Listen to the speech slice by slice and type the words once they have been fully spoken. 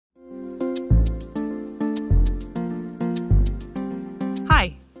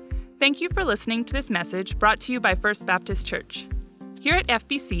Thank you for listening to this message brought to you by First Baptist Church. Here at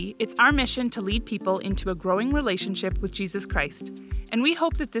FBC, it's our mission to lead people into a growing relationship with Jesus Christ, and we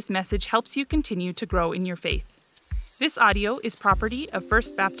hope that this message helps you continue to grow in your faith. This audio is property of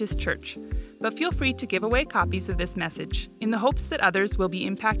First Baptist Church, but feel free to give away copies of this message in the hopes that others will be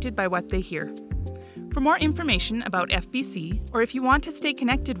impacted by what they hear. For more information about FBC, or if you want to stay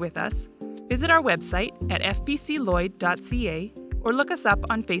connected with us, visit our website at fbcloyd.ca or look us up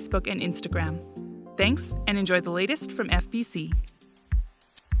on Facebook and Instagram. Thanks, and enjoy the latest from FBC.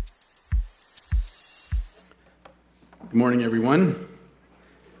 Good morning, everyone.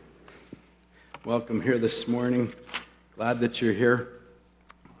 Welcome here this morning. Glad that you're here.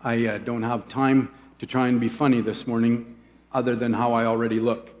 I don't have time to try and be funny this morning, other than how I already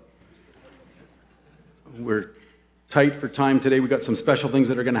look. We're tight for time today. We've got some special things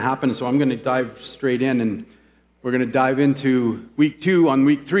that are going to happen, so I'm going to dive straight in, and we're going to dive into week 2 on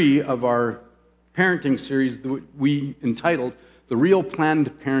week 3 of our parenting series that we entitled The Real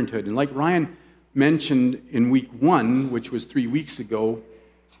Planned Parenthood. And like Ryan mentioned in week 1, which was 3 weeks ago,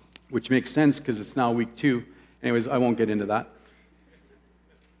 which makes sense because it's now week 2. Anyways, I won't get into that.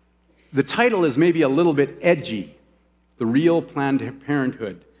 The title is maybe a little bit edgy, The Real Planned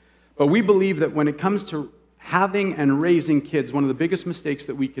Parenthood. But we believe that when it comes to having and raising kids, one of the biggest mistakes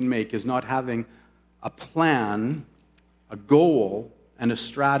that we can make is not having a plan, a goal, and a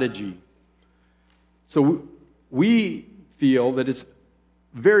strategy. So we feel that it's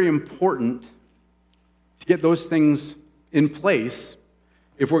very important to get those things in place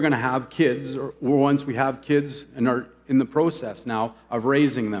if we're going to have kids, or once we have kids and are in the process now of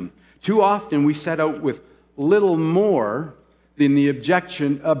raising them. Too often we set out with little more than the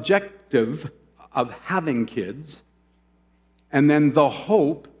objective of having kids, and then the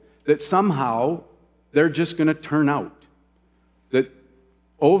hope that somehow they're just going to turn out. That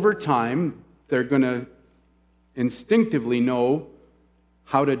over time, they're going to instinctively know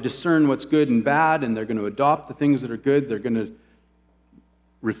how to discern what's good and bad, and they're going to adopt the things that are good. They're going to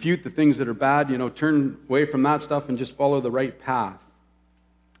refute the things that are bad, turn away from that stuff and just follow the right path.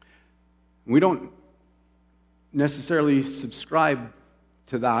 We don't necessarily subscribe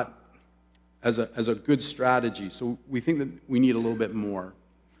to that as a good strategy. So we think that we need a little bit more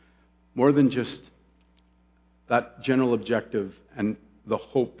than just that general objective and the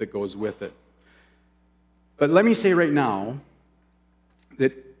hope that goes with it. But let me say right now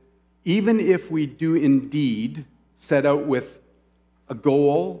that even if we do indeed set out with a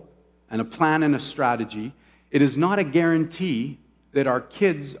goal and a plan and a strategy, it is not a guarantee that our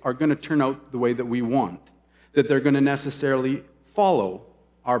kids are going to turn out the way that we want, that they're going to necessarily follow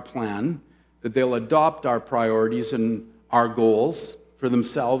our plan, that they'll adopt our priorities and our goals for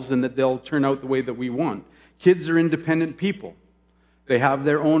themselves, and that they'll turn out the way that we want. Kids are independent people. They have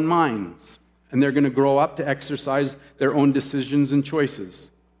their own minds, and they're going to grow up to exercise their own decisions and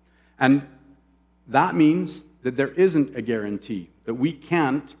choices. And that means that there isn't a guarantee, that we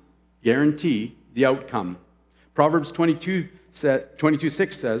can't guarantee the outcome. Proverbs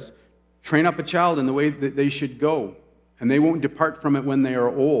 22:6 says, "Train up a child in the way that they should go, and they won't depart from it when they are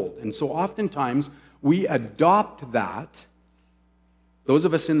old." And so oftentimes we adopt that, those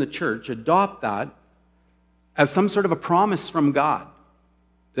of us in the church adopt that as some sort of a promise from God,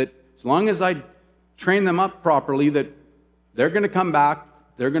 that as long as I train them up properly, that they're going to come back,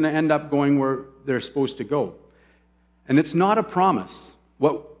 they're going to end up going where they're supposed to go. And it's not a promise.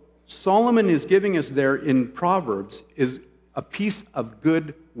 What Solomon is giving us there in Proverbs is a piece of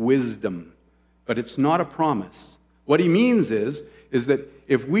good wisdom, but it's not a promise. What he means is that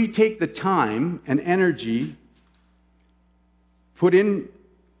if we take the time and energy, put in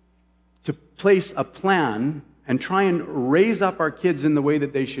to place a plan and try and raise up our kids in the way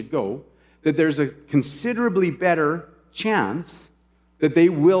that they should go, that there's a considerably better chance that they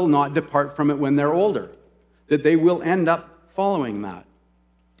will not depart from it when they're older, that they will end up following that.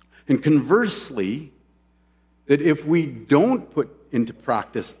 And conversely, that if we don't put into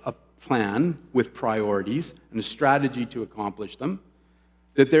practice a plan with priorities and a strategy to accomplish them,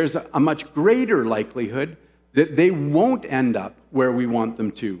 that there's a much greater likelihood that they won't end up where we want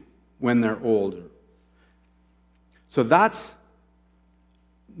them to when they're older. So that's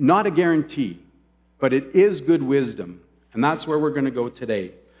not a guarantee, but it is good wisdom. And that's where we're going to go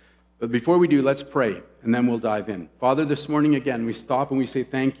today. But before we do, let's pray, and then we'll dive in. Father, this morning again, we stop and we say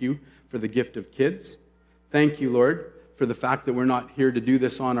thank you for the gift of kids. Thank you, Lord, for the fact that we're not here to do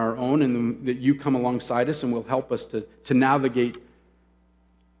this on our own, and that you come alongside us and will help us to navigate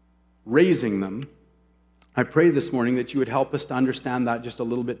raising them. I pray this morning that you would help us to understand that just a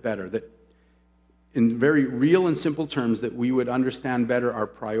little bit better, that in very real and simple terms, that we would understand better our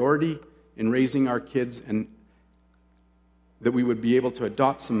priority in raising our kids, and that we would be able to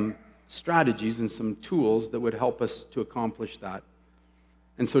adopt some strategies and some tools that would help us to accomplish that.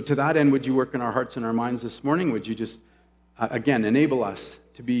 And so to that end, would you work in our hearts and our minds this morning? Would you just, again, enable us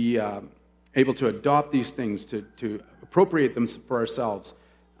to be able to adopt these things, to appropriate them for ourselves,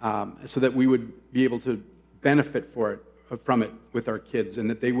 so that we would be able to benefit from it with our kids, and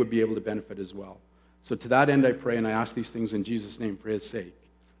that they would be able to benefit as well. So to that end, I pray, and I ask these things in Jesus' name for his sake.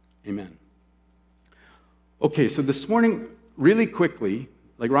 Amen. Okay, so this morning, really quickly,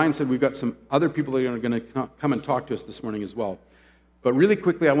 like Ryan said, we've got some other people that are going to come and talk to us this morning as well. But really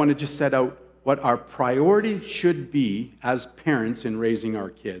quickly, I want to just set out what our priority should be as parents in raising our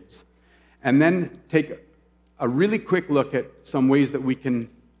kids. And then take a really quick look at some ways that we can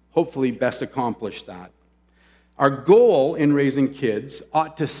hopefully best accomplish that. Our goal in raising kids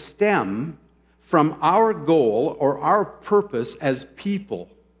ought to stem from our goal or our purpose as people,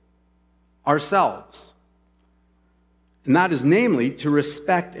 ourselves. And that is namely to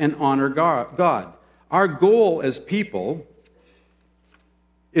respect and honor God. Our goal as people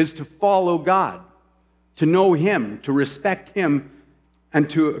is to follow God, to know him, to respect him, and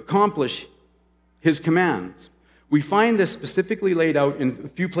to accomplish his commands. We find this specifically laid out in a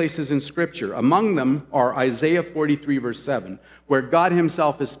few places in Scripture. Among them are Isaiah 43, verse 7, where God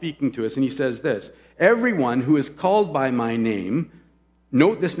himself is speaking to us, and he says this, "Everyone who is called by my name,"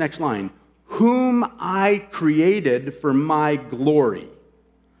 note this next line, "whom I created for my glory,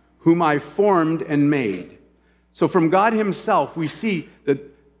 whom I formed and made." So from God himself, we see that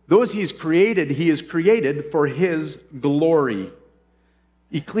those he has created for his glory.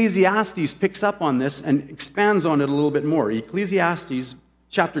 Ecclesiastes picks up on this and expands on it a little bit more. Ecclesiastes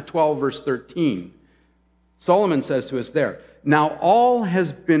chapter 12, verse 13. Solomon says to us there, "Now all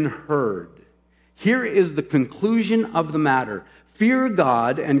has been heard. Here is the conclusion of the matter. Fear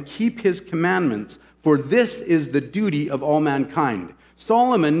God and keep his commandments, for this is the duty of all mankind."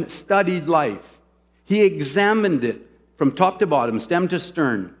 Solomon studied life. He examined it from top to bottom, stem to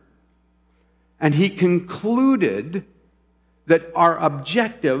stern. And he concluded that our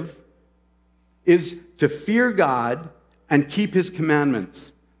objective is to fear God and keep his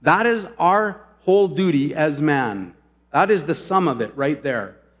commandments. That is our whole duty as man. That is the sum of it right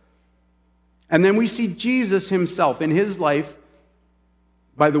there. And then we see Jesus himself in his life,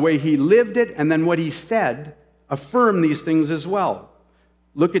 by the way he lived it and then what he said, affirm these things as well.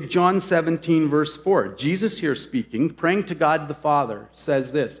 Look at John 17, verse 4. Jesus here speaking, praying to God the Father,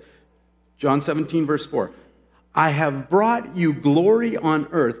 says this. John 17, verse 4. "I have brought you glory on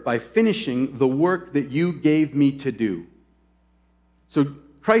earth by finishing the work that you gave me to do." So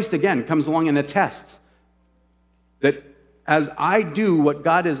Christ again comes along and attests that as I do what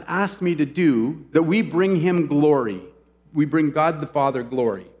God has asked me to do, that we bring him glory. We bring God the Father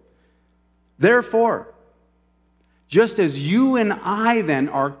glory. Therefore, just as you and I then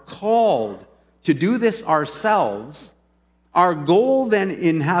are called to do this ourselves, our goal then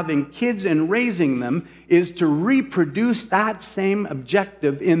in having kids and raising them is to reproduce that same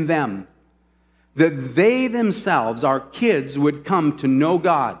objective in them. That they themselves, our kids, would come to know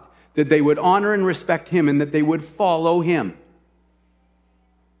God, that they would honor and respect him, and that they would follow him.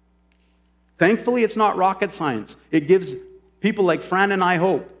 Thankfully, it's not rocket science. It gives people like Fran and I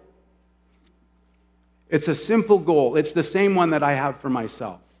hope. It's a simple goal. It's the same one that I have for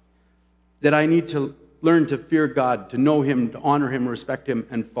myself. That I need to learn to fear God, to know him, to honor him, respect him,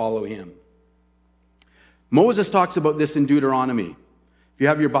 and follow him. Moses talks about this in Deuteronomy. If you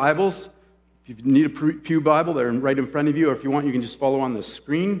have your Bibles, if you need a pew Bible, they're right in front of you, or if you want, you can just follow on the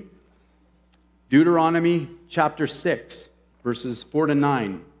screen. Deuteronomy chapter 6, verses 4 to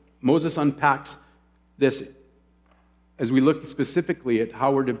 9. Moses unpacks this as we look specifically at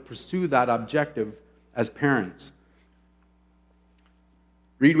how we're to pursue that objective as parents.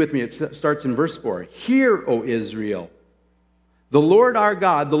 Read with me. It starts in verse 4. "Hear, O Israel, the Lord our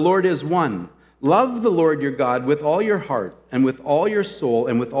God, the Lord is one. Love the Lord your God with all your heart and with all your soul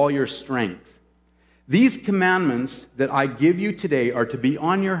and with all your strength. These commandments that I give you today are to be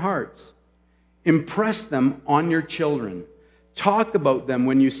on your hearts. Impress them on your children. Talk about them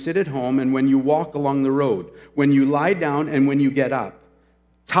when you sit at home and when you walk along the road, when you lie down and when you get up.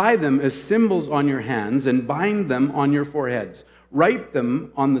 Tie them as symbols on your hands and bind them on your foreheads. Write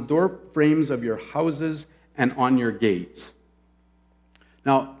them on the door frames of your houses and on your gates."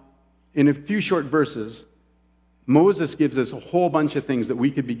 Now, in a few short verses, Moses gives us a whole bunch of things that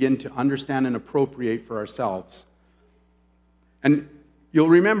we could begin to understand and appropriate for ourselves. And you'll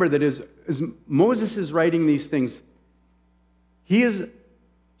remember that as Moses is writing these things, he is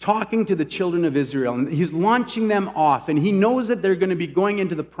talking to the children of Israel, and he's launching them off, and he knows that they're going to be going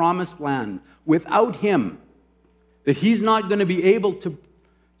into the promised land without him, that he's not going to be able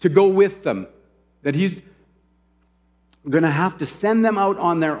to go with them, that he's going to have to send them out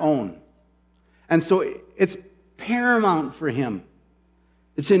on their own. And so it's paramount for him.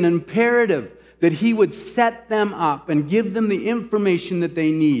 It's an imperative that he would set them up and give them the information that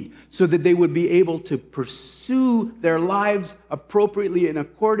they need so that they would be able to pursue their lives appropriately and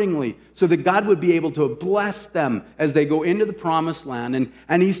accordingly, so that God would be able to bless them as they go into the promised land.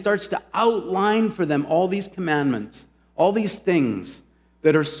 And he starts to outline for them all these commandments, all these things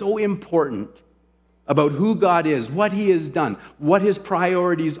that are so important about who God is, what he has done, what his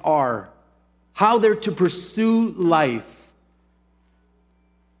priorities are, how they're to pursue life.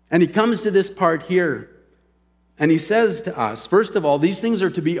 And he comes to this part here, and he says to us, first of all, these things are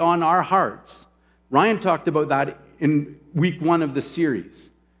to be on our hearts. Ryan talked about that in week 1 of the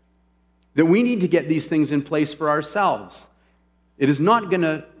series, that we need to get these things in place for ourselves. It is not going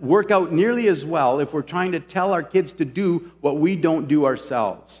to work out nearly as well if we're trying to tell our kids to do what we don't do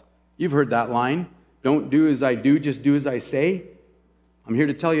ourselves. You've heard that line, don't do as I do, just do as I say. I'm here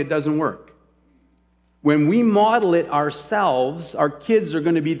to tell you it doesn't work. When we model it ourselves, our kids are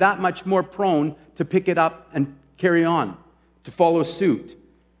going to be that much more prone to pick it up and carry on, to follow suit.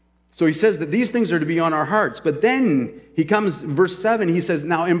 So he says that these things are to be on our hearts. But then he comes, verse 7, he says,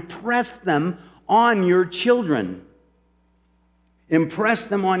 now impress them on your children. Impress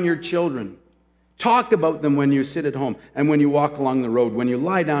them on your children. Talk about them when you sit at home and when you walk along the road, when you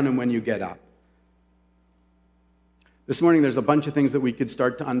lie down and when you get up. This morning, there's a bunch of things that we could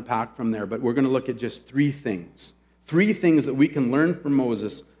start to unpack from there, but we're going to look at just 3 things. 3 things that we can learn from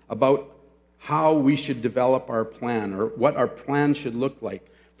Moses about how we should develop our plan, or what our plan should look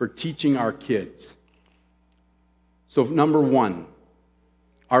like for teaching our kids. So, number 1,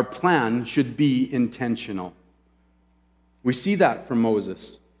 our plan should be intentional. We see that from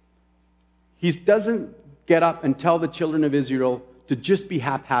Moses. He doesn't get up and tell the children of Israel to just be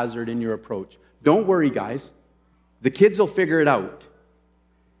haphazard in your approach. Don't worry, guys. The kids will figure it out.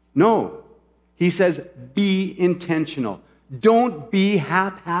 No. He says, be intentional. Don't be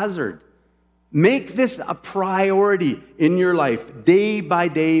haphazard. Make this a priority in your life, day by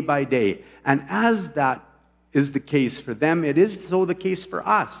day by day. And as that is the case for them, it is so the case for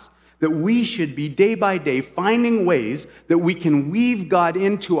us, that we should be day by day finding ways that we can weave God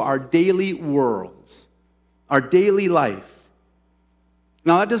into our daily worlds, our daily life.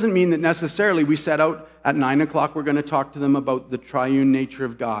 Now, that doesn't mean that necessarily we set out at 9 o'clock, we're going to talk to them about the triune nature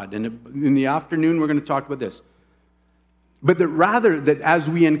of God. And in the afternoon, we're going to talk about this. But that rather, that as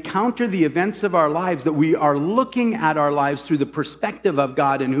we encounter the events of our lives, that we are looking at our lives through the perspective of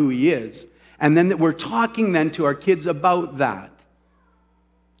God and who he is. And then that we're talking then to our kids about that.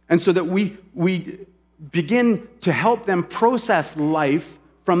 And so that we begin to help them process life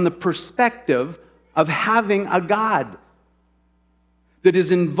from the perspective of having a God that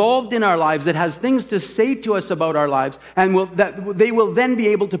is involved in our lives, that has things to say to us about our lives, and that they will then be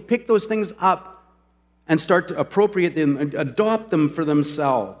able to pick those things up and start to appropriate them and adopt them for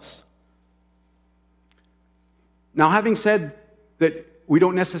themselves. Now, having said that we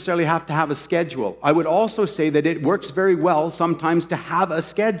don't necessarily have to have a schedule, I would also say that it works very well sometimes to have a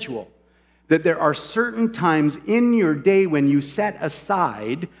schedule. That there are certain times in your day when you set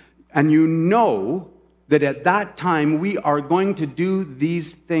aside and you know that at that time we are going to do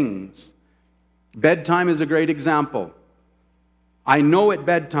these things. Bedtime is a great example. I know at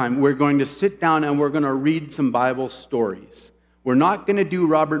bedtime we're going to sit down and we're going to read some Bible stories. We're not going to do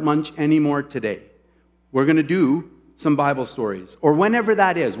Robert Munch anymore today. We're going to do some Bible stories, or whenever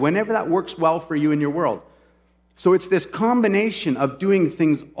that is, whenever that works well for you in your world. So it's this combination of doing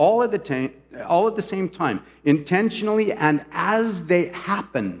things all at the same time, intentionally and as they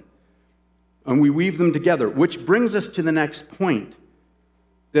happen. And we weave them together, which brings us to the next point,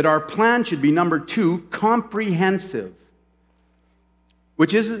 that our plan should be, number 2, comprehensive,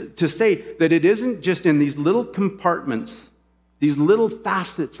 which is to say that it isn't just in these little compartments, these little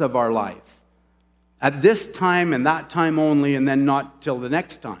facets of our life, at this time and that time only, and then not till the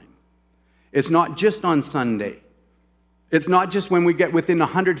next time. It's not just on Sunday. It's not just when we get within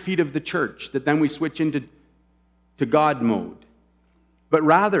 100 feet of the church that then we switch into God mode. But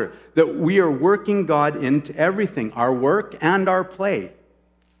rather, that we are working God into everything, our work and our play.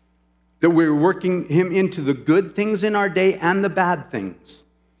 That we're working him into the good things in our day and the bad things.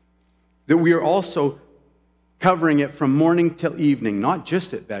 That we are also covering it from morning till evening, not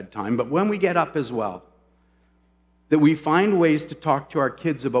just at bedtime, but when we get up as well. That we find ways to talk to our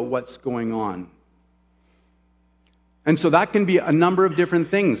kids about what's going on. And so that can be a number of different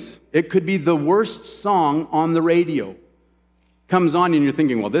things. It could be the worst song on the radio. Comes on and you're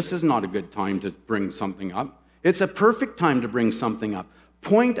thinking, well, this is not a good time to bring something up. It's a perfect time to bring something up.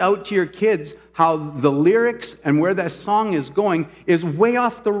 Point out to your kids how the lyrics and where that song is going is way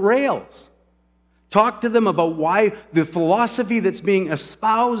off the rails. Talk to them about why the philosophy that's being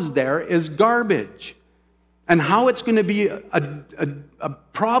espoused there is garbage and how it's going to be a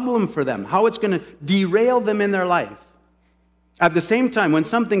problem for them, how it's going to derail them in their life. At the same time, when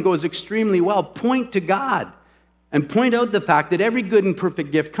something goes extremely well, point to God and point out the fact that every good and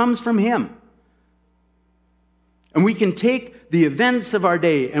perfect gift comes from Him. And we can take the events of our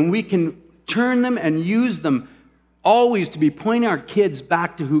day and we can turn them and use them always to be pointing our kids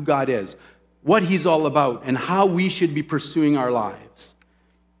back to who God is, what He's all about, and how we should be pursuing our lives.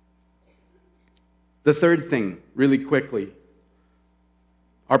 The third thing, really quickly,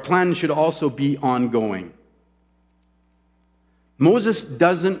 our plan should also be ongoing. Moses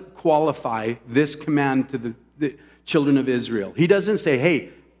doesn't qualify this command to the children of Israel. He doesn't say, hey,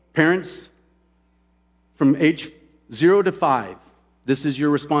 parents, from age 0 to 5, this is your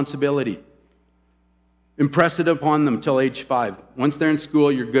responsibility. Impress it upon them till age 5. Once they're in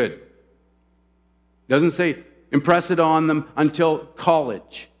school, you're good. He doesn't say impress it on them until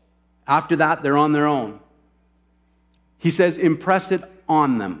college. After that, they're on their own. He says impress it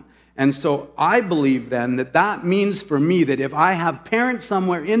on them. And so I believe then that means for me that if I have parent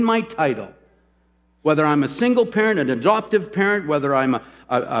somewhere in my title, whether I'm a single parent, an adoptive parent, whether I'm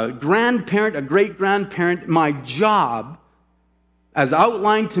a grandparent, a great-grandparent, my job, as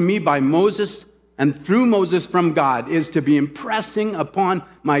outlined to me by Moses and through Moses from God, is to be impressing upon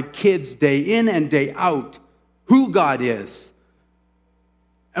my kids day in and day out who God is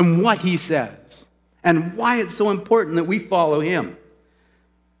and what He says and why it's so important that we follow Him.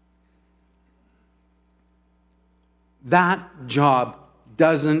 That job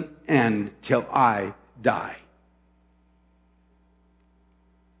doesn't end till I die.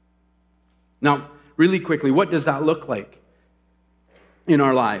 Now, really quickly, what does that look like in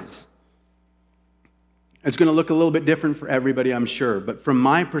our lives? It's going to look a little bit different for everybody, I'm sure. But from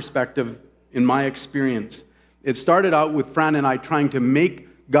my perspective, in my experience, it started out with Fran and I trying to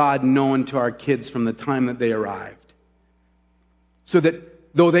make God known to our kids from the time that they arrived. So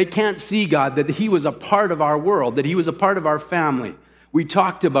that though they can't see God, that He was a part of our world, that He was a part of our family. We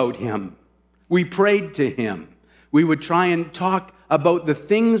talked about Him. We prayed to Him. We would try and talk about the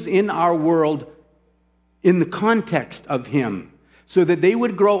things in our world in the context of Him, so that they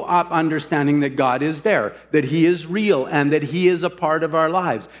would grow up understanding that God is there, that He is real, and that He is a part of our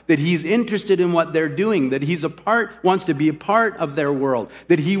lives, that He's interested in what they're doing, that He's wants to be a part of their world,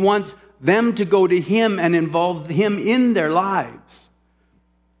 that He wants them to go to Him and involve Him in their lives.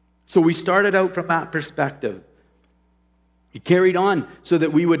 So we started out from that perspective. It carried on so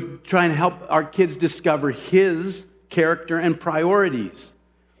that we would try and help our kids discover His character and priorities.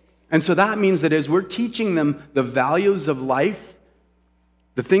 And so that means that as we're teaching them the values of life,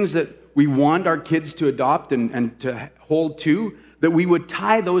 the things that we want our kids to adopt and to hold to, that we would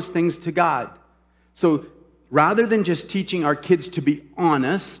tie those things to God. So rather than just teaching our kids to be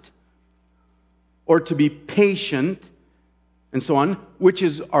honest or to be patient and so on, which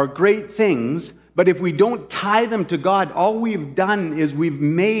are great things, but if we don't tie them to God, all we've done is we've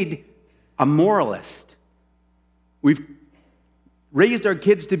made a moralist. We've raised our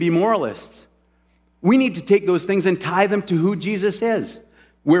kids to be moralists. We need to take those things and tie them to who Jesus is.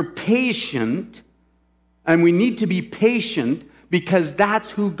 We're patient, and we need to be patient because that's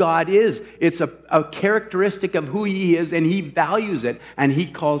who God is. It's a characteristic of who He is, and He values it, and He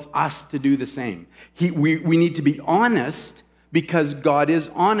calls us to do the same. We need to be honest because God is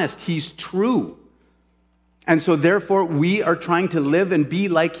honest. He's true. And so therefore, we are trying to live and be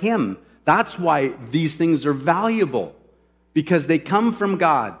like Him. That's why these things are valuable, because they come from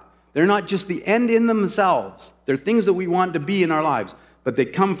God. They're not just the end in themselves. They're things that we want to be in our lives, but they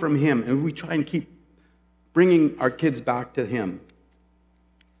come from Him, and we try and keep bringing our kids back to Him.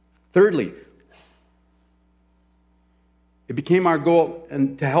 Thirdly, it became our goal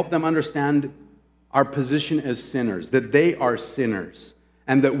to help them understand our position as sinners, that they are sinners,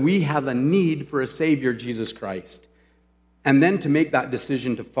 and that we have a need for a Savior, Jesus Christ, and then to make that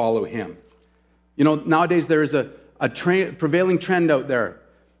decision to follow Him. You know, nowadays there is a prevailing trend out there,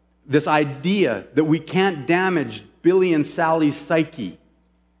 this idea that we can't damage Billy and Sally's psyche,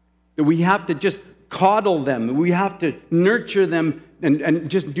 that we have to just coddle them, that we have to nurture them and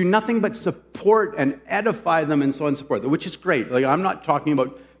just do nothing but support and edify them and so on and so forth, which is great. Like, I'm not talking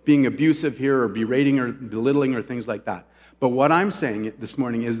about being abusive here or berating or belittling or things like that. But what I'm saying this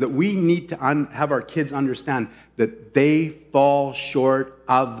morning is that we need to have our kids understand that they fall short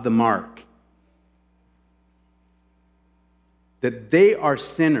of the mark. That they are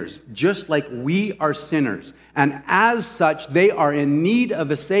sinners, just like we are sinners. And as such, they are in need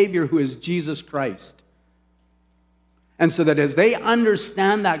of a Savior who is Jesus Christ. And so that as they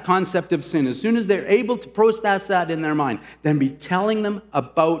understand that concept of sin, as soon as they're able to process that in their mind, then be telling them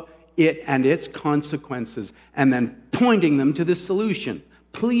about it and its consequences, and then pointing them to the solution.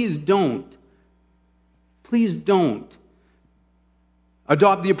 Please don't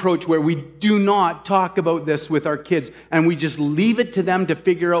adopt the approach where we do not talk about this with our kids and we just leave it to them to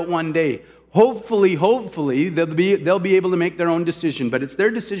figure out one day. Hopefully, they'll be able to make their own decision, but it's their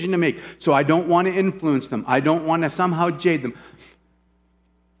decision to make. So I don't want to influence them. I don't want to somehow jade them.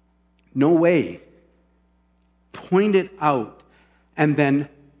 No way. Point it out and then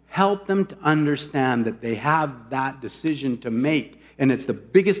help them to understand that they have that decision to make, and it's the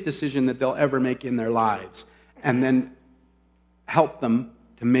biggest decision that they'll ever make in their lives. And then help them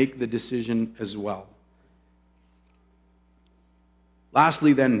to make the decision as well.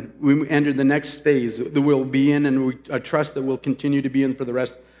 Lastly, then, we enter the next phase that we'll be in, and I trust that we'll continue to be in for the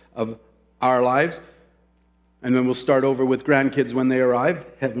rest of our lives. And then we'll start over with grandkids when they arrive.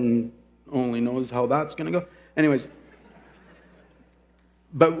 Heaven only knows how that's going to go. Anyways.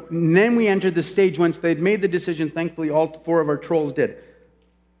 But then we entered the stage once they'd made the decision, thankfully all 4 of our trolls did,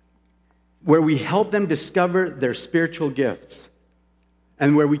 where we help them discover their spiritual gifts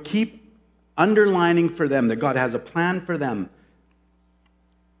and where we keep underlining for them that God has a plan for them,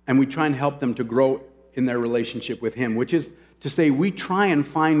 and we try and help them to grow in their relationship with Him, which is to say we try and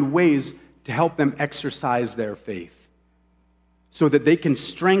find ways to help them exercise their faith so that they can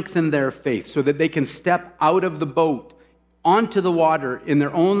strengthen their faith, so that they can step out of the boat onto the water in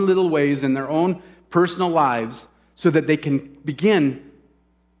their own little ways, in their own personal lives, so that they can begin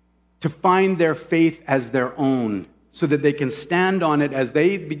to find their faith as their own, so that they can stand on it as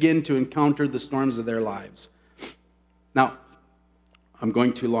they begin to encounter the storms of their lives. Now, I'm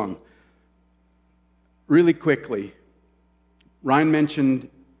going too long. Really quickly, Ryan mentioned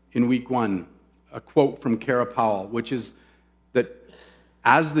in week 1 a quote from Kara Powell, which is that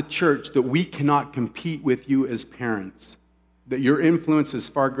as the church, that we cannot compete with you as parents, that your influence is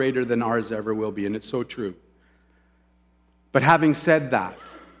far greater than ours ever will be, and it's so true. But having said that,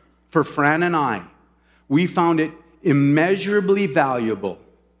 for Fran and I, we found it immeasurably valuable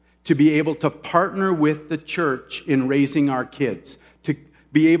to be able to partner with the church in raising our kids, to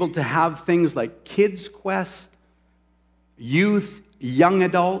be able to have things like Kids Quest, youth, young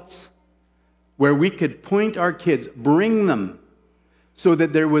adults, where we could point our kids, bring them, so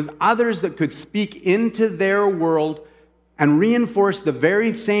that there was others that could speak into their world and reinforce the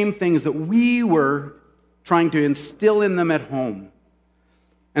very same things that we were trying to instill in them at home.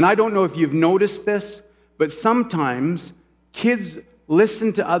 And I don't know if you've noticed this, but sometimes kids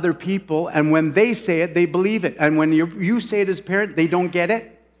listen to other people, and when they say it, they believe it. And when you say it as a parent, they don't get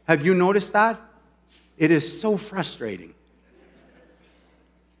it. Have you noticed that? It is so frustrating.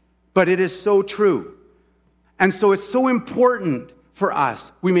 But it is so true. And so it's so important for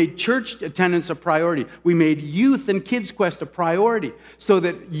us. We made church attendance a priority. We made youth and Kids Quest a priority so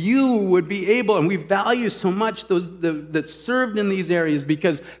that you would be able, and we value so much those that served in these areas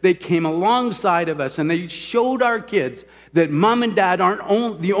because they came alongside of us and they showed our kids that mom and dad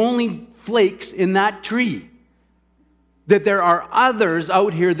aren't the only flakes in that tree. That there are others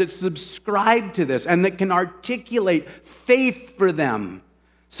out here that subscribe to this and that can articulate faith for them,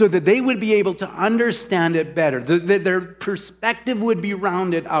 so that they would be able to understand it better, that their perspective would be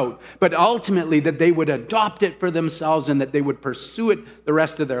rounded out, but ultimately that they would adopt it for themselves and that they would pursue it the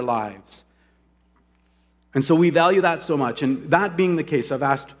rest of their lives. And so we value that so much. And that being the case, I've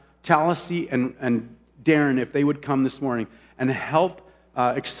asked Talisi and Darren if they would come this morning and help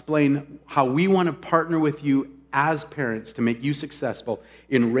explain how we want to partner with you as parents to make you successful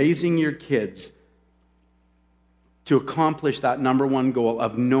in raising your kids to accomplish that number one goal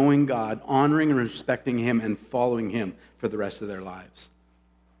of knowing God, honoring and respecting Him, and following Him for the rest of their lives.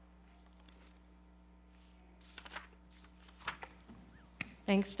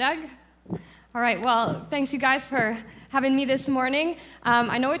 Thanks, Doug. All right, well, thanks you guys for having me this morning.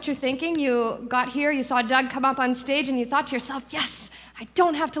 I know what you're thinking. You got here, you saw Doug come up on stage, and you thought to yourself, yes, I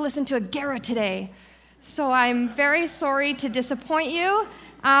don't have to listen to a Gera today. So I'm very sorry to disappoint you.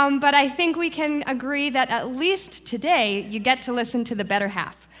 But I think we can agree that at least today you get to listen to the better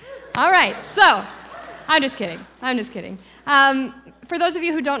half. All right, so I'm just kidding. For those of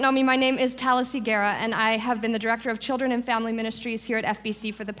you who don't know me, my name is Tala Sigera, and I have been the Director of Children and Family Ministries here at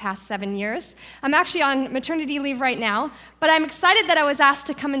FBC for the past 7 years. I'm actually on maternity leave right now, but I'm excited that I was asked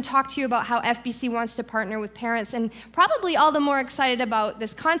to come and talk to you about how FBC wants to partner with parents, and probably all the more excited about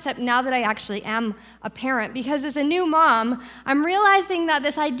this concept now that I actually am a parent, because as a new mom, I'm realizing that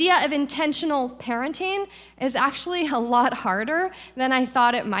this idea of intentional parenting is actually a lot harder than I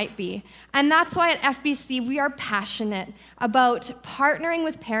thought it might be. And that's why at FBC we are passionate about partnering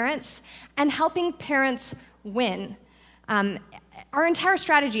with parents and helping parents win. Our entire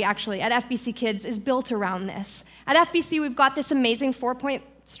strategy, actually, at FBC Kids is built around this. At FBC, we've got this amazing 4-point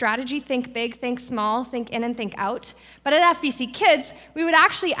strategy: think big, think small, think in, and think out. But at FBC Kids, we would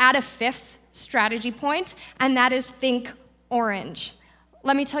actually add a 5th strategy point, and that is think orange.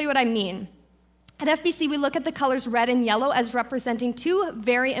 Let me tell you what I mean. At FBC, we look at the colors red and yellow as representing 2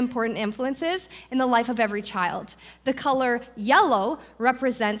 very important influences in the life of every child. The color yellow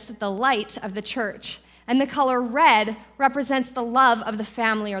represents the light of the church, and the color red represents the love of the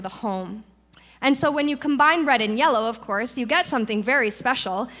family or the home. And so when you combine red and yellow, of course, you get something very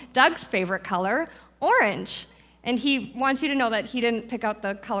special: Doug's favorite color, orange. And he wants you to know that he didn't pick out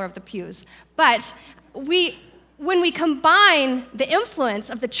the color of the pews. But when we combine the influence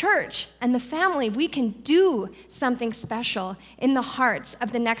of the church and the family, we can do something special in the hearts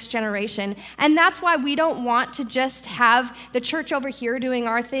of the next generation. And that's why we don't want to just have the church over here doing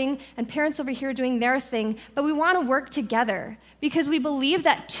our thing and parents over here doing their thing, but we want to work together, because we believe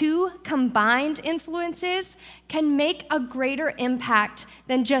that 2 combined influences can make a greater impact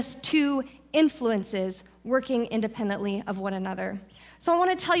than just 2 influences working independently of one another. So I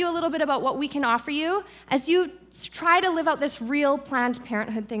want to tell you a little bit about what we can offer you as you try to live out this real Planned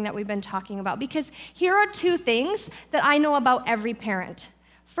Parenthood thing that we've been talking about, because here are 2 things that I know about every parent.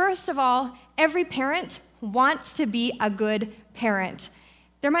 First of all, every parent wants to be a good parent.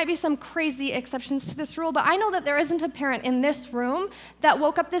 There might be some crazy exceptions to this rule, but I know that there isn't a parent in this room that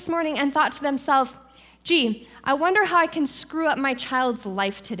woke up this morning and thought to themselves, gee, I wonder how I can screw up my child's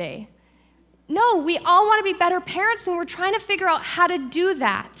life today. No, we all want to be better parents, and we're trying to figure out how to do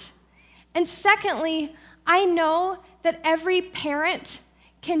that. And secondly, I know that every parent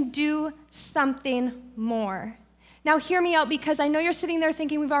can do something more. Now, hear me out, because I know you're sitting there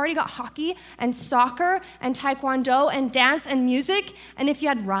thinking we've already got hockey and soccer and taekwondo and dance and music, and if you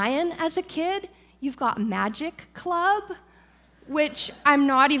had Ryan as a kid, you've got Magic Club, which I'm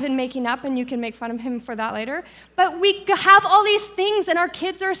not even making up, and you can make fun of him for that later. But we have all these things, and our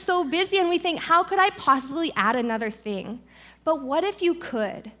kids are so busy, and we think, how could I possibly add another thing? But what if you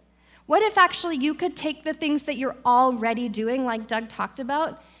could? What if actually you could take the things that you're already doing, like Doug talked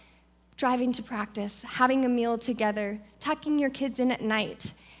about, driving to practice, having a meal together, tucking your kids in at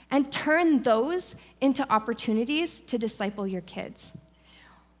night, and turn those into opportunities to disciple your kids?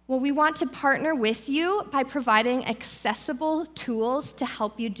 Well, we want to partner with you by providing accessible tools to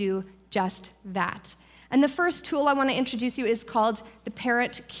help you do just that. And the first tool I want to introduce you is called the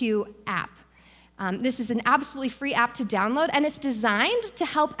ParentCue app. This is an absolutely free app to download, and it's designed to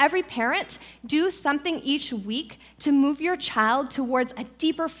help every parent do something each week to move your child towards a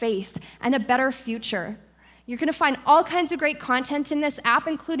deeper faith and a better future. You're going to find all kinds of great content in this app,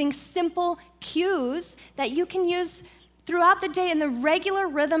 including simple cues that you can use throughout the day in the regular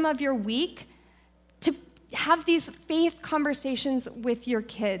rhythm of your week to have these faith conversations with your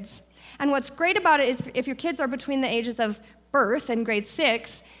kids. And what's great about it is if your kids are between the ages of birth and grade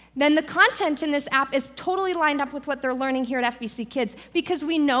 6, then the content in this app is totally lined up with what they're learning here at FBC Kids, because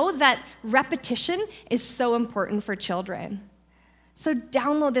we know that repetition is so important for children. So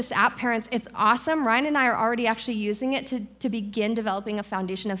download this app, parents. It's awesome. Ryan and I are already actually using it to begin developing a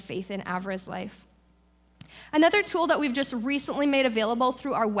foundation of faith in Avra's life. Another tool that we've just recently made available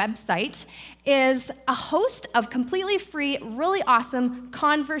through our website is a host of completely free, really awesome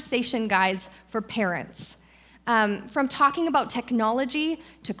conversation guides for parents. From talking about technology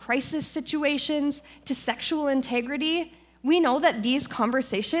to crisis situations to sexual integrity, we know that these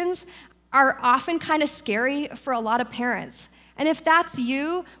conversations are often kind of scary for a lot of parents. And if that's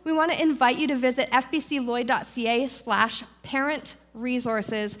you, we want to invite you to visit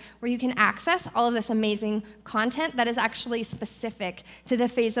fbcloyd.ca/parent-resources, where you can access all of this amazing content that is actually specific to the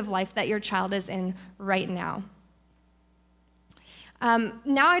phase of life that your child is in right now.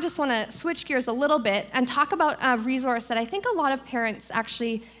 Now I just want to switch gears a little bit and talk about a resource that I think a lot of parents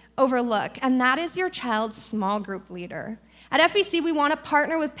actually overlook, and that is your child's small group leader. At FBC, we want to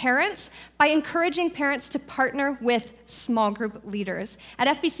partner with parents by encouraging parents to partner with small group leaders. At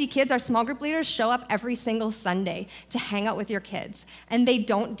FBC Kids, our small group leaders show up every single Sunday to hang out with your kids, and they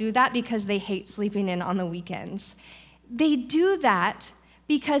don't do that because they hate sleeping in on the weekends. They do that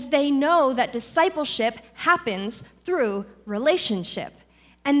because they know that discipleship happens through relationship,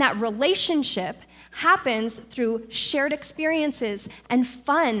 and that relationship happens through shared experiences and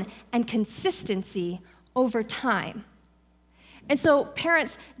fun and consistency over time. And so,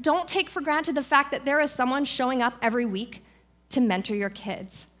 parents, don't take for granted the fact that there is someone showing up every week to mentor your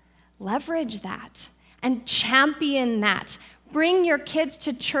kids. Leverage that and champion that. Bring your kids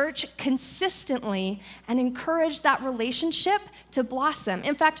to church consistently and encourage that relationship to blossom.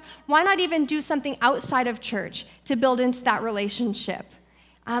 In fact, why not even do something outside of church to build into that relationship?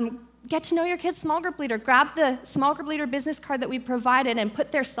 Get to know your kid's small group leader. Grab the small group leader business card that we provided and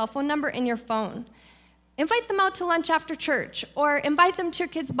put their cell phone number in your phone. Invite them out to lunch after church, or invite them to your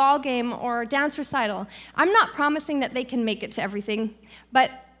kid's ball game or dance recital. I'm not promising that they can make it to everything,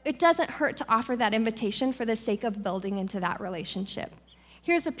 but it doesn't hurt to offer that invitation for the sake of building into that relationship.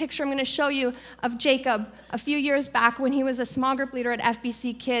 Here's a picture I'm going to show you of Jacob a few years back when he was a small group leader at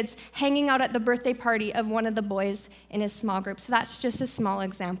FBC Kids, hanging out at the birthday party of one of the boys in his small group. So that's just a small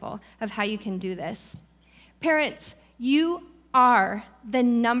example of how you can do this. Parents, you are the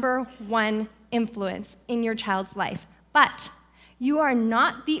number one influence in your child's life, but you are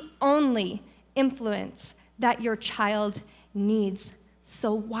not the only influence that your child needs.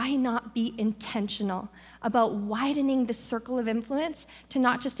 So why not be intentional about widening the circle of influence to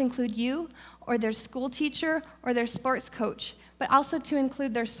not just include you or their school teacher or their sports coach, but also to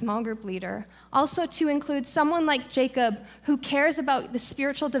include their small group leader, also to include someone like Jacob who cares about the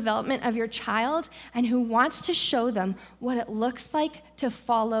spiritual development of your child and who wants to show them what it looks like to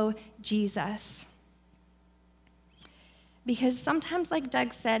follow Jesus. Because sometimes, like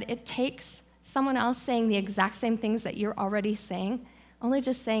Doug said, it takes someone else saying the exact same things that you're already saying, only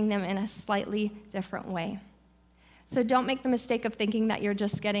just saying them in a slightly different way. So don't make the mistake of thinking that you're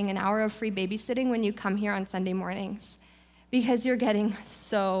just getting an hour of free babysitting when you come here on Sunday mornings, because you're getting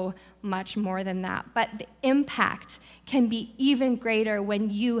so much more than that. But the impact can be even greater when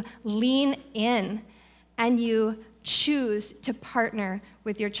you lean in and you choose to partner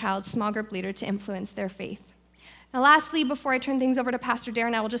with your child's small group leader to influence their faith. Now, lastly, before I turn things over to Pastor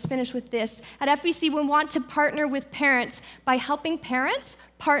Darren, I will just finish with this. At FBC, we want to partner with parents by helping parents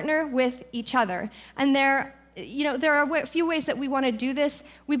partner with each other. And there are a few ways that we want to do this.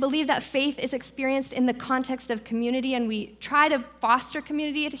 We believe that faith is experienced in the context of community, and we try to foster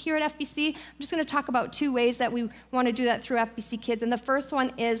community here at FBC. I'm just going to talk about 2 ways that we want to do that through FBC Kids. And the first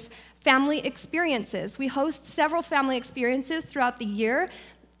one is family experiences. We host several family experiences throughout the year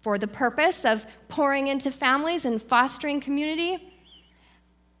for the purpose of pouring into families and fostering community.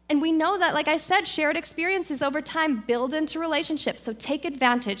 And we know that, like I said, shared experiences over time build into relationships. So take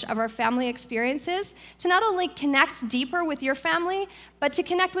advantage of our family experiences to not only connect deeper with your family, but to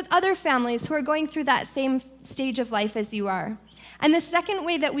connect with other families who are going through that same stage of life as you are. And the second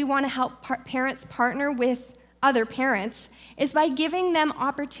way that we want to help parents partner with other parents is by giving them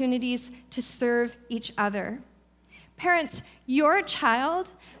opportunities to serve each other. Parents, your child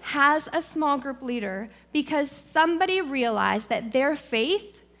has a small group leader because somebody realized that their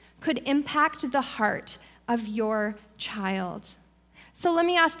faith could impact the heart of your child. So let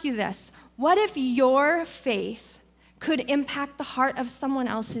me ask you this. What if your faith could impact the heart of someone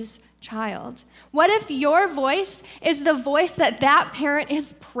else's child? What if your voice is the voice that parent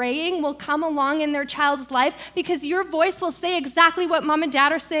is praying will come along in their child's life? Because your voice will say exactly what mom and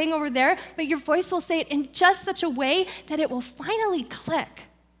dad are saying over there, but your voice will say it in just such a way that it will finally click.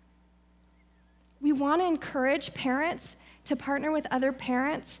 We want to encourage parents to partner with other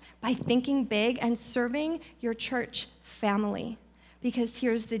parents by thinking big and serving your church family. Because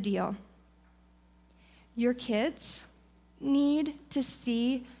here's the deal. Your kids need to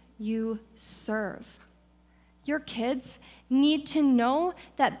see you serve. Your kids need to know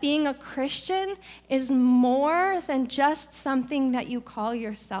that being a Christian is more than just something that you call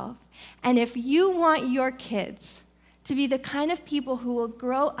yourself. And if you want your kids to be the kind of people who will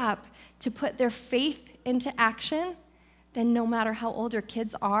grow up to put their faith into action, then no matter how old your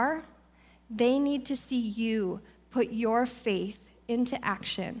kids are, they need to see you put your faith into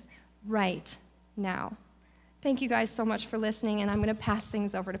action right now. Thank you guys so much for listening, and I'm going to pass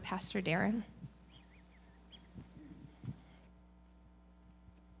things over to Pastor Darren.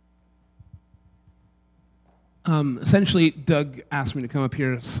 Essentially, Doug asked me to come up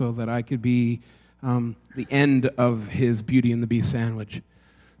here so that I could be the end of his Beauty and the Beast sandwich.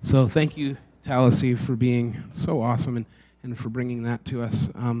 So thank you, Talisi, for being so awesome and for bringing that to us.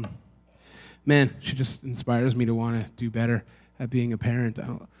 Man, she just inspires me to want to do better at being a parent.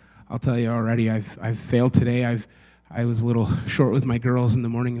 I'll tell you already, I've failed today. I was a little short with my girls in the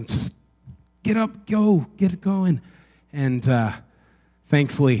morning and just get up, go, get it going. And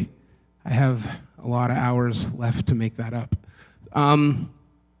thankfully, I have a lot of hours left to make that up. A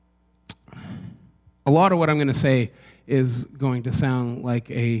lot of what I'm going to say is going to sound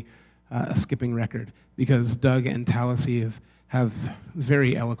like a skipping record, because Doug and Tallassee have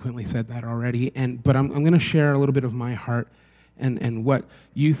very eloquently said that already. But I'm going to share a little bit of my heart and what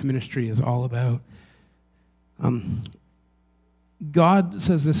youth ministry is all about. God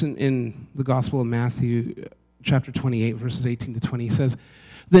says this in the Gospel of Matthew, chapter 28, verses 18 to 20. He says,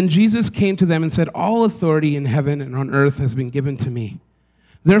 "Then Jesus came to them and said, 'All authority in heaven and on earth has been given to me.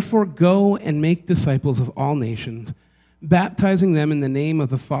 Therefore go and make disciples of all nations, baptizing them in the name of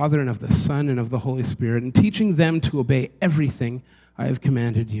the Father and of the Son and of the Holy Spirit, and teaching them to obey everything I have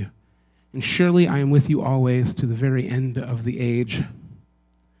commanded you. And surely I am with you always to the very end of the age.'"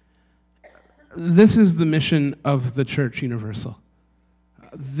 This is the mission of the Church Universal.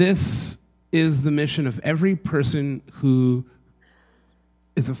 This is the mission of every person who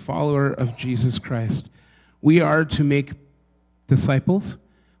is a follower of Jesus Christ. We are to make disciples,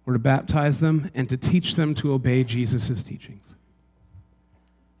 we're to baptize them, and to teach them to obey Jesus' teachings.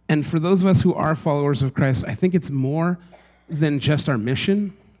 And for those of us who are followers of Christ, I think it's more than just our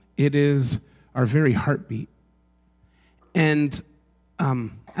mission. It is our very heartbeat. And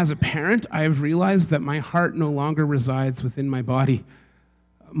as a parent, I've realized that my heart no longer resides within my body.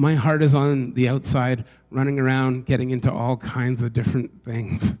 My heart is on the outside, running around, getting into all kinds of different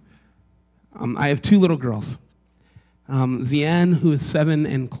things. I have two little girls, Vianne, who is 7,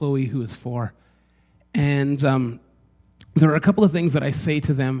 and Chloe, who is 4. And there are a couple of things that I say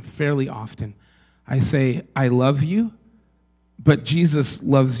to them fairly often. I say, "I love you, but Jesus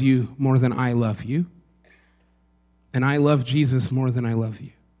loves you more than I love you. And I love Jesus more than I love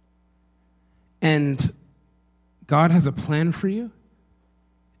you. And God has a plan for you,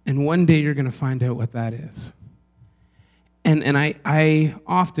 and one day you're going to find out what that is." And I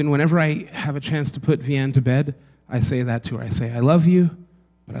often, whenever I have a chance to put Vianne to bed, I say that to her. I say, "I love you,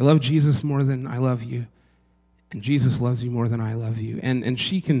 but I love Jesus more than I love you, and Jesus loves you more than I love you." And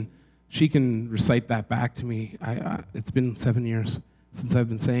she can recite that back to me. It's been 7 years since I've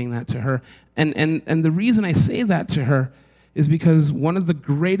been saying that to her. And the reason I say that to her is because one of the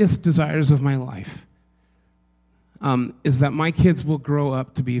greatest desires of my life is that my kids will grow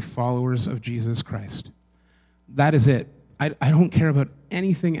up to be followers of Jesus Christ. That is it. I don't care about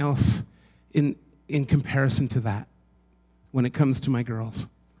anything else in comparison to that when it comes to my girls.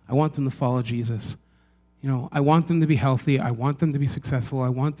 I want them to follow Jesus. I want them to be healthy. I want them to be successful. I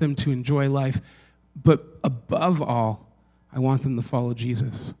want them to enjoy life. But above all, I want them to follow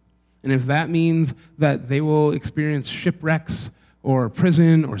Jesus. And if that means that they will experience shipwrecks or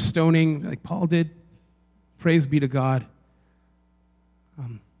prison or stoning like Paul did, praise be to God.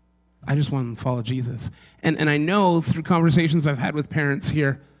 I just want them to follow Jesus. And I know through conversations I've had with parents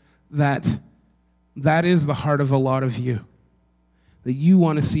here that is the heart of a lot of you, that you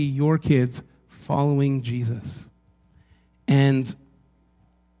want to see your kids following Jesus. And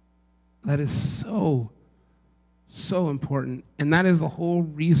that is so important. And that is the whole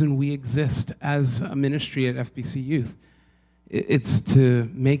reason we exist as a ministry at FBC Youth. It's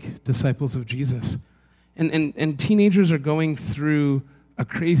to make disciples of Jesus. And teenagers are going through a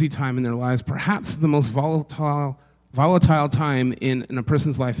crazy time in their lives. Perhaps the most volatile time in a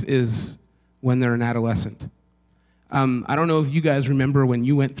person's life is when they're an adolescent. I don't know if you guys remember when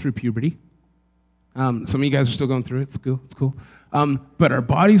you went through puberty. Some of you guys are still going through it. It's cool. But our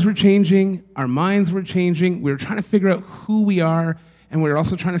bodies were changing. Our minds were changing. We were trying to figure out who we are, and we were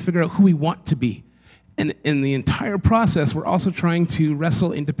also trying to figure out who we want to be. And in the entire process, we're also trying to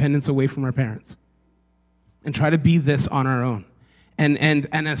wrestle independence away from our parents and try to be this on our own. And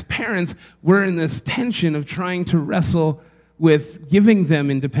as parents, we're in this tension of trying to wrestle with giving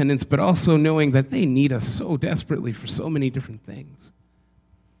them independence, but also knowing that they need us so desperately for so many different things.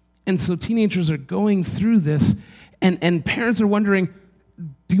 And so teenagers are going through this, and parents are wondering,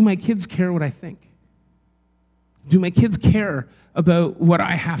 do my kids care what I think? Do my kids care about what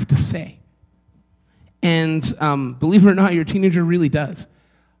I have to say? And believe it or not, your teenager really does.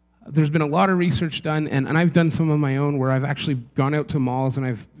 There's been a lot of research done, and I've done some of my own where I've actually gone out to malls and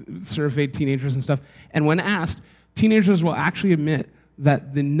I've surveyed teenagers and stuff. And when asked, teenagers will actually admit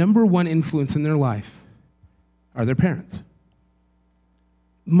that the number one influence in their life are their parents.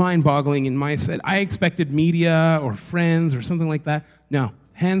 Mind-boggling in my set. I expected media or friends or something like that. No,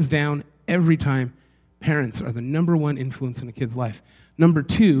 hands down, every time, parents are the number one influence in a kid's life. Number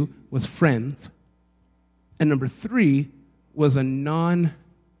 2 was friends. And number 3 was a non-related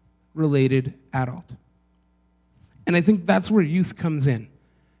adult. And I think that's where youth comes in.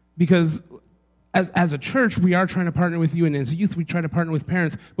 Because as a church, we are trying to partner with you, and as youth, we try to partner with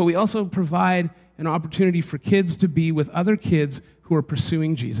parents, but we also provide an opportunity for kids to be with other kids who are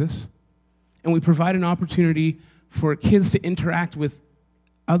pursuing Jesus, and we provide an opportunity for kids to interact with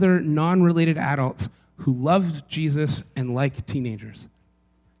other non-related adults who love Jesus and like teenagers.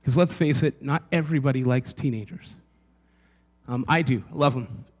 Because let's face it, not everybody likes teenagers. I do. I love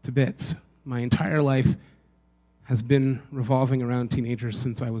them to bits. My entire life has been revolving around teenagers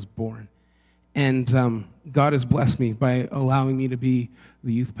since I was born. And God has blessed me by allowing me to be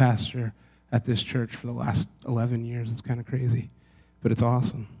the youth pastor at this church for the last 11 years. It's kind of crazy, but it's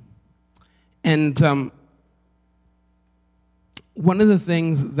awesome. And one of the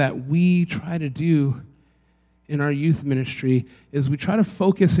things that we try to do in our youth ministry is we try to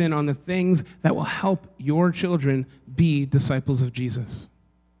focus in on the things that will help your children be disciples of Jesus.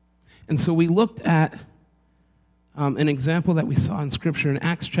 And so we looked at an example that we saw in Scripture in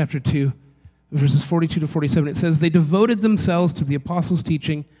Acts chapter 2, verses 42 to 47. It says, "They devoted themselves to the apostles'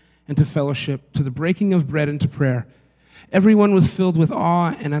 teaching and to fellowship, to the breaking of bread and to prayer. Everyone was filled with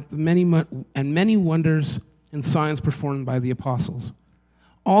awe and at the many wonders and signs performed by the apostles.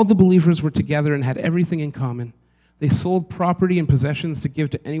 All the believers were together and had everything in common. They sold property and possessions to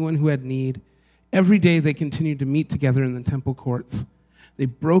give to anyone who had need. Every day they continued to meet together in the temple courts. They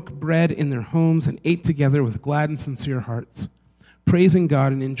broke bread in their homes and ate together with glad and sincere hearts, praising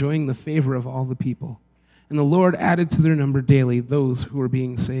God and enjoying the favor of all the people. And the Lord added to their number daily those who were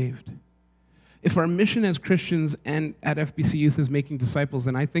being saved." If our mission as Christians and at FBC Youth is making disciples,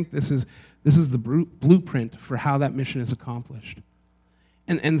 then I think this is the blueprint for how that mission is accomplished.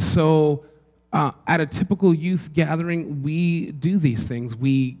 And so at a typical youth gathering, we do these things.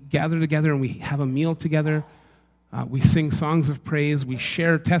 We gather together and we have a meal together. We sing songs of praise. We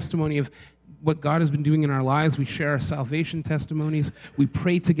share testimony of what God has been doing in our lives. We share our salvation testimonies. We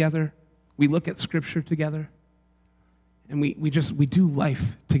pray together. We look at Scripture together. And we do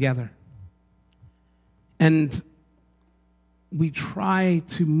life together. And we try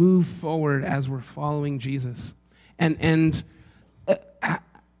to move forward as we're following Jesus. And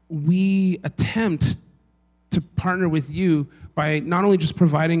we attempt to partner with you by not only just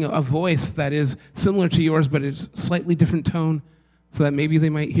providing a voice that is similar to yours, but it's slightly different tone, so that maybe they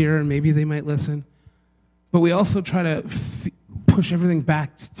might hear and maybe they might listen. But we also try to push everything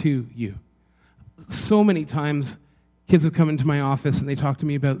back to you. So many times, kids have come into my office and they talk to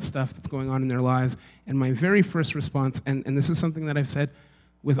me about stuff that's going on in their lives, and my very first response, and this is something that I've said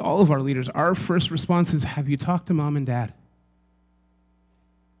with all of our leaders, our first response is, "Have you talked to mom and dad?"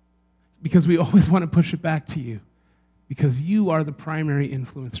 Because we always want to push it back to you, because you are the primary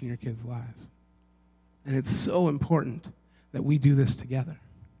influence in your kids' lives. And it's so important that we do this together.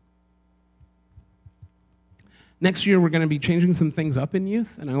 Next year, we're going to be changing some things up in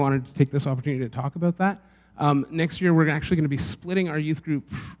youth, and I wanted to take this opportunity to talk about that. Next year, we're actually going to be splitting our youth group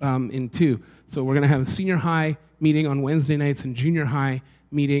in two. So we're going to have a senior high meeting on Wednesday nights and junior high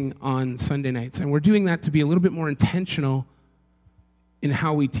meeting on Sunday nights. And we're doing that to be a little bit more intentional in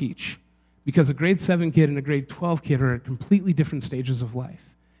how we teach. Because a grade 7 kid and a grade 12 kid are at completely different stages of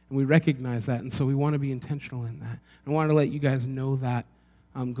life. And we recognize that, and so we want to be intentional in that. I wanted to let you guys know that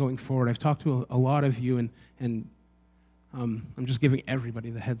going forward. I've talked to a lot of you, and I'm just giving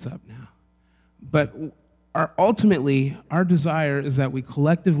everybody the heads up now. But ultimately, our desire is that we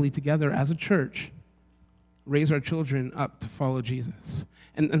collectively together as a church raise our children up to follow Jesus.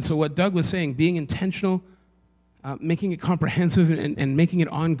 And so what Doug was saying, being intentional, making it comprehensive and making it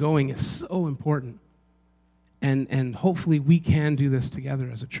ongoing is so important. And hopefully we can do this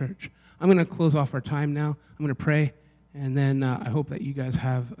together as a church. I'm going to close off our time now. I'm going to pray, and then I hope that you guys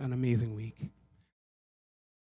have an amazing week.